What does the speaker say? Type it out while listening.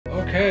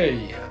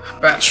Okay,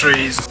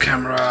 batteries,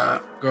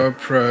 camera,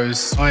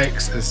 GoPros,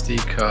 mics, SD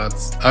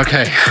cards.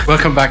 Okay,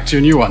 welcome back to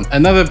a new one.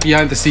 Another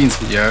behind the scenes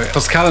video.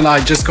 Pascal and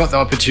I just got the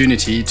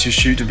opportunity to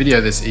shoot a video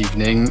this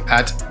evening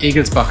at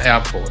Egelsbach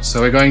airport.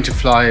 So we're going to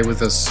fly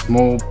with a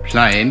small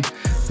plane.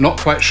 Not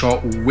quite sure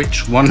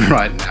which one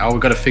right now.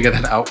 We've got to figure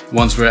that out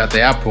once we're at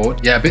the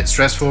airport. Yeah, a bit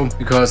stressful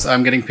because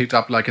I'm getting picked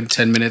up like in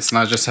 10 minutes and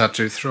I just had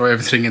to throw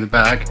everything in the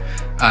bag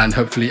and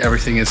hopefully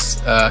everything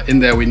is in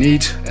there we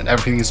need and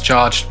everything is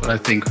charged, but I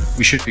think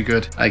we should be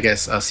good. I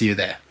guess I'll see you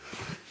there.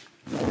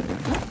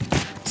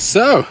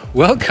 So,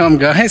 welcome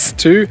guys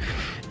to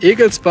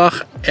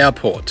Egelsbach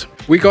airport.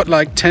 We got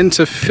like 10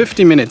 to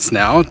 50 minutes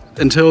now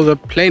until the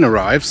plane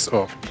arrives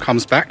or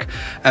comes back,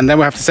 and then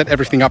we'll have to set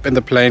everything up in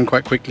the plane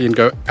quite quickly and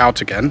go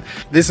out again.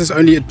 This is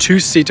only a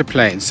two-seater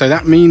plane, so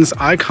that means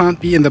I can't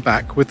be in the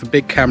back with the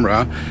big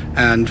camera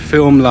and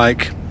film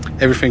like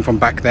everything from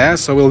back there,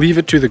 so we'll leave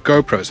it to the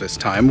GoPros this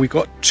time. We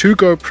got two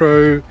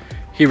GoPro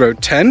Hero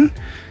 10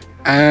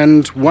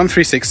 and one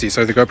 360,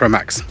 so the GoPro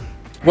Max.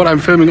 What I'm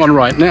filming on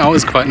right now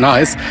is quite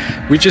nice.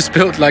 We just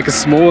built like a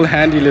small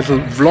handy little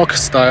vlog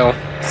style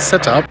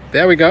setup.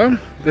 There we go.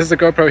 This is the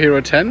GoPro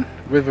Hero 10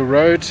 with a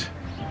Rode,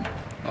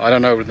 I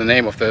don't know the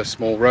name of the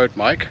small Rode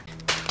mic,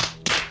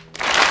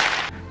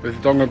 with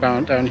dongle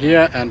bound down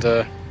here and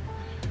a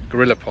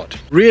Gorilla Pod.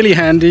 Really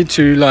handy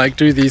to like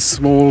do these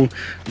small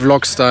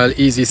vlog style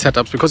easy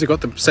setups because you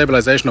got the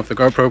stabilization of the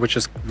GoPro, which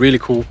is really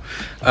cool,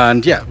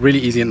 and yeah, really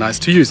easy and nice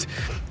to use.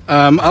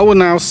 I will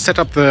now set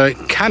up the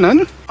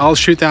Canon. I'll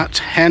shoot that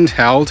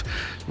handheld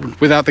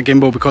without the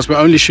gimbal because we're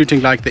only shooting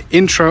like the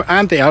intro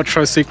and the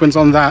outro sequence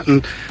on that,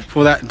 and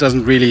for that it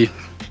doesn't really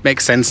make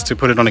sense to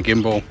put it on a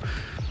gimbal.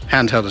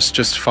 Handheld is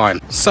just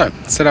fine. So,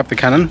 set up the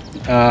Canon.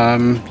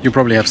 You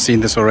probably have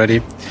seen this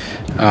already.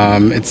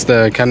 It's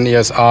the Canon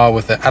EOS R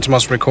with the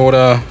Atmos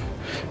recorder,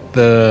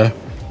 the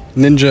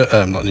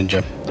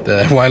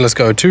the Wireless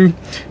Go 2.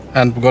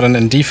 And we've got an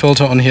ND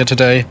filter on here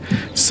today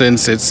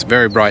since it's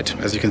very bright,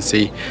 as you can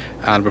see,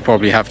 and we'll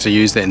probably have to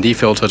use the ND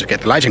filter to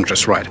get the lighting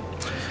just right.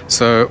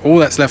 So all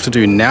that's left to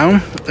do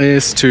now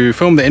is to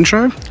film the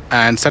intro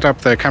and set up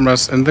the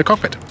cameras in the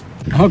cockpit.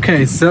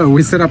 Okay, so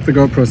we set up the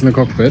GoPros in the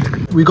cockpit.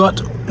 We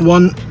got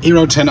one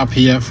Hero 10 up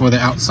here for the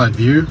outside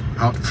view,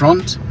 out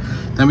front.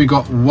 Then we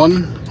got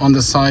one on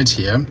the side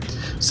here.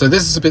 So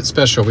this is a bit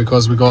special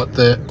because we got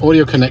the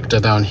audio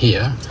connector down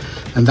here,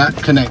 and that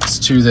connects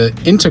to the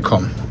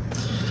intercom.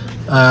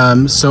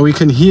 So we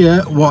can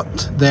hear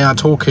what they are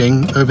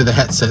talking over the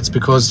headsets,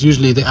 because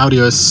usually the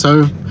audio is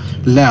so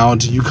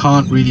loud you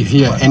can't really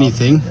hear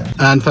anything.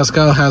 And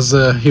Pascal has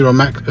a Hero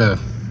Max,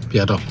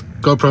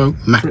 GoPro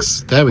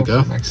Max. There we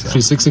go,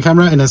 360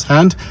 camera in his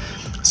hand,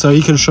 so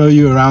he can show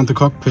you around the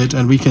cockpit,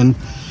 and we can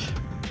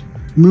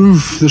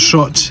move the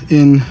shot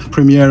in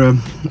Premiere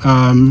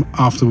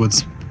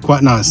afterwards.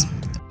 Quite nice.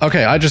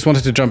 Okay, I just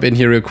wanted to jump in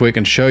here real quick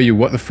and show you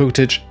what the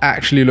footage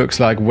actually looks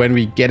like when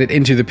we get it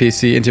into the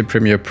PC, into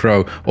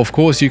PrimierePro. Of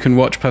course, you can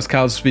watch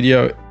Pascal's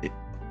video,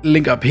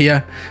 link up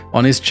here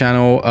on his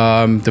channel.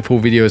 The full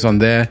video is on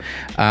there.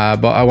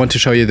 But I want to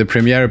show you the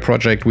Premiere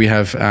project we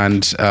have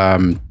and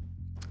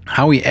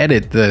how we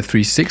edit the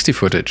 360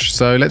 footage.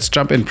 So let's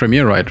jump in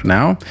Premiere right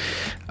now.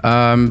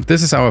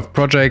 This is our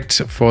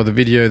project for the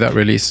video that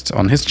released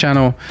on his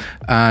channel,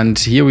 and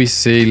here we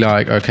see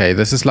like, okay,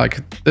 this is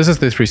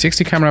the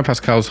 360 camera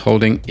Pascal's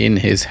holding in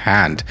his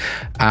hand,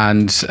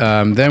 and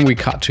then we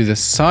cut to the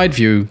side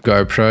view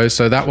GoPro.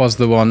 So that was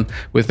the one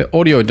with the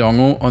audio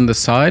dongle on the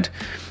side,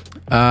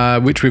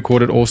 which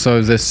recorded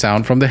also the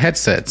sound from the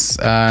headsets.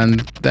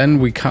 And then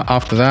we cut,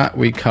 after that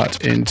we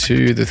cut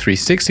into the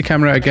 360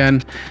 camera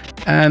again,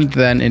 and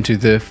then into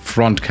the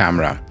front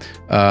camera.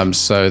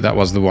 So that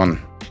was the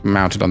one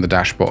mounted on the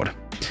dashboard.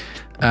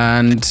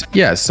 And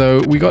yeah,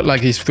 so we got like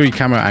these three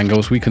camera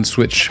angles we can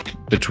switch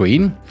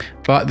between.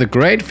 But the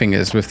great thing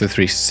is with the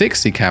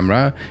 360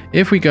 camera,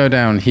 if we go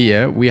down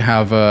here, we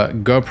have a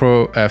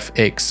GoPro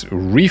FX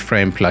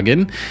reframe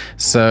plugin.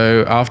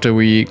 So after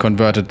we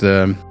converted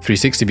the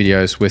 360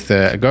 videos with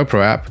the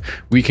GoPro app,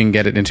 we can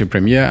get it into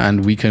Premiere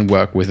and we can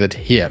work with it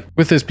here.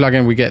 With this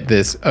plugin, we get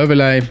this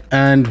overlay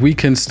and we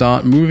can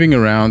start moving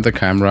around the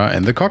camera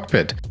in the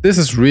cockpit. This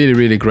is really,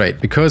 really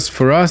great because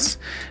for us,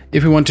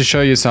 if we want to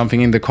show you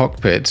something in the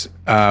cockpit,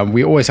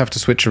 we always have to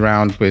switch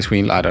around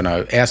between, I don't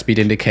know, airspeed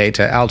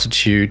indicator,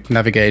 altitude,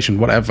 navigation,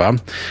 whatever.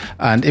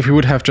 And if we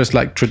would have just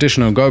like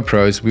traditional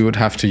GoPros, we would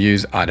have to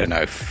use, I don't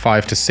know,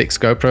 5 to 6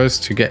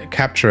 GoPros to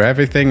capture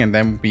everything and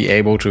then be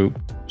able to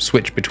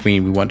switch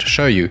between we want to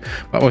show you.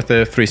 But with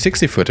the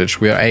 360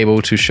 footage, we are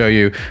able to show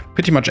you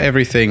pretty much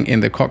everything in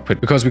the cockpit,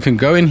 because we can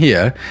go in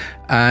here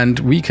and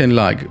we can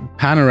like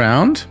pan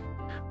around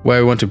where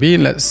we want to be.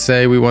 Let's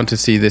say we want to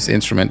see this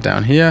instrument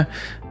down here,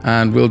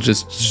 and we'll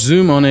just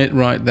zoom on it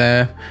right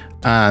there,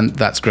 and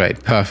that's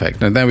great,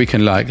 perfect. And then we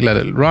can like let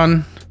it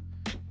run.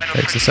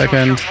 Takes a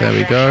second, there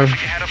we go.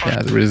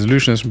 Yeah, the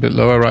resolution is a bit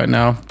lower right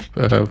now,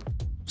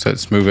 so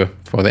it's smoother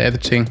for the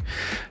editing.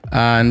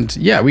 And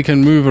yeah, we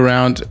can move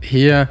around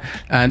here,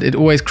 and it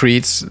always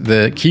creates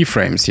the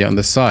keyframes here on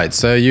the side.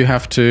 So you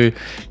have to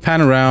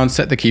pan around,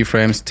 set the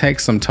keyframes,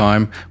 takes some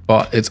time,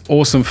 but it's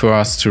awesome for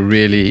us to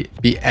really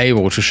be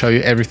able to show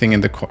you everything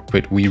in the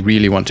cockpit we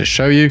really want to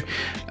show you,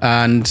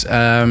 and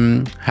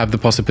have the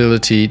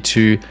possibility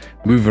to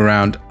move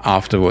around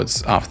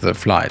afterwards after the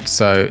flight.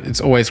 So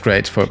it's always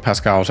great for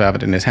Pascal to have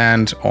it in his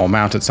hand or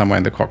mount it somewhere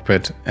in the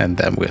cockpit, and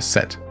then we're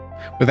set.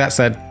 With that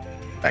said,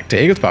 back to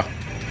Egelsbach.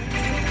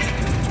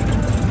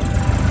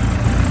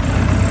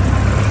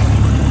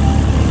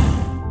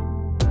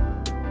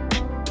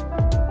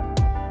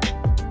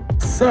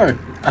 So,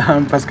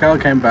 Pascal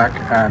came back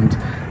and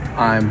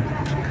I'm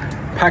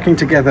packing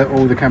together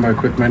all the camo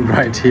equipment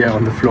right here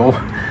on the floor,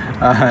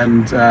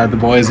 and the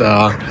boys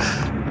are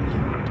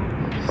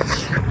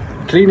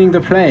cleaning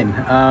the plane.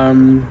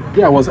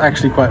 Yeah, it was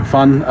actually quite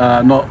fun.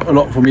 Not a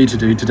lot for me to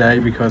do today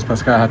because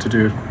Pascal had to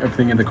do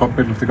everything in the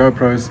cockpit with the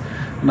GoPros,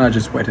 and I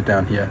just waited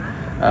down here,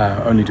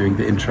 only doing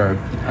the intro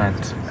and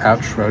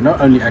outro.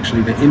 Not only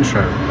actually the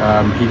intro,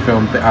 he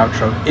filmed the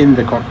outro in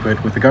the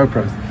cockpit with the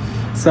GoPros.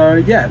 So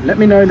yeah, let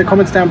me know in the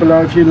comments down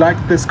below if you like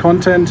this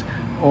content,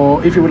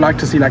 or if you would like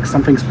to see like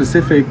something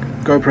specific,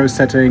 GoPro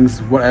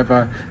settings,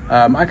 whatever.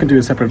 I can do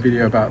a separate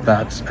video about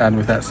that. And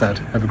with that said,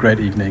 have a great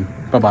evening.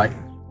 Bye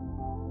bye.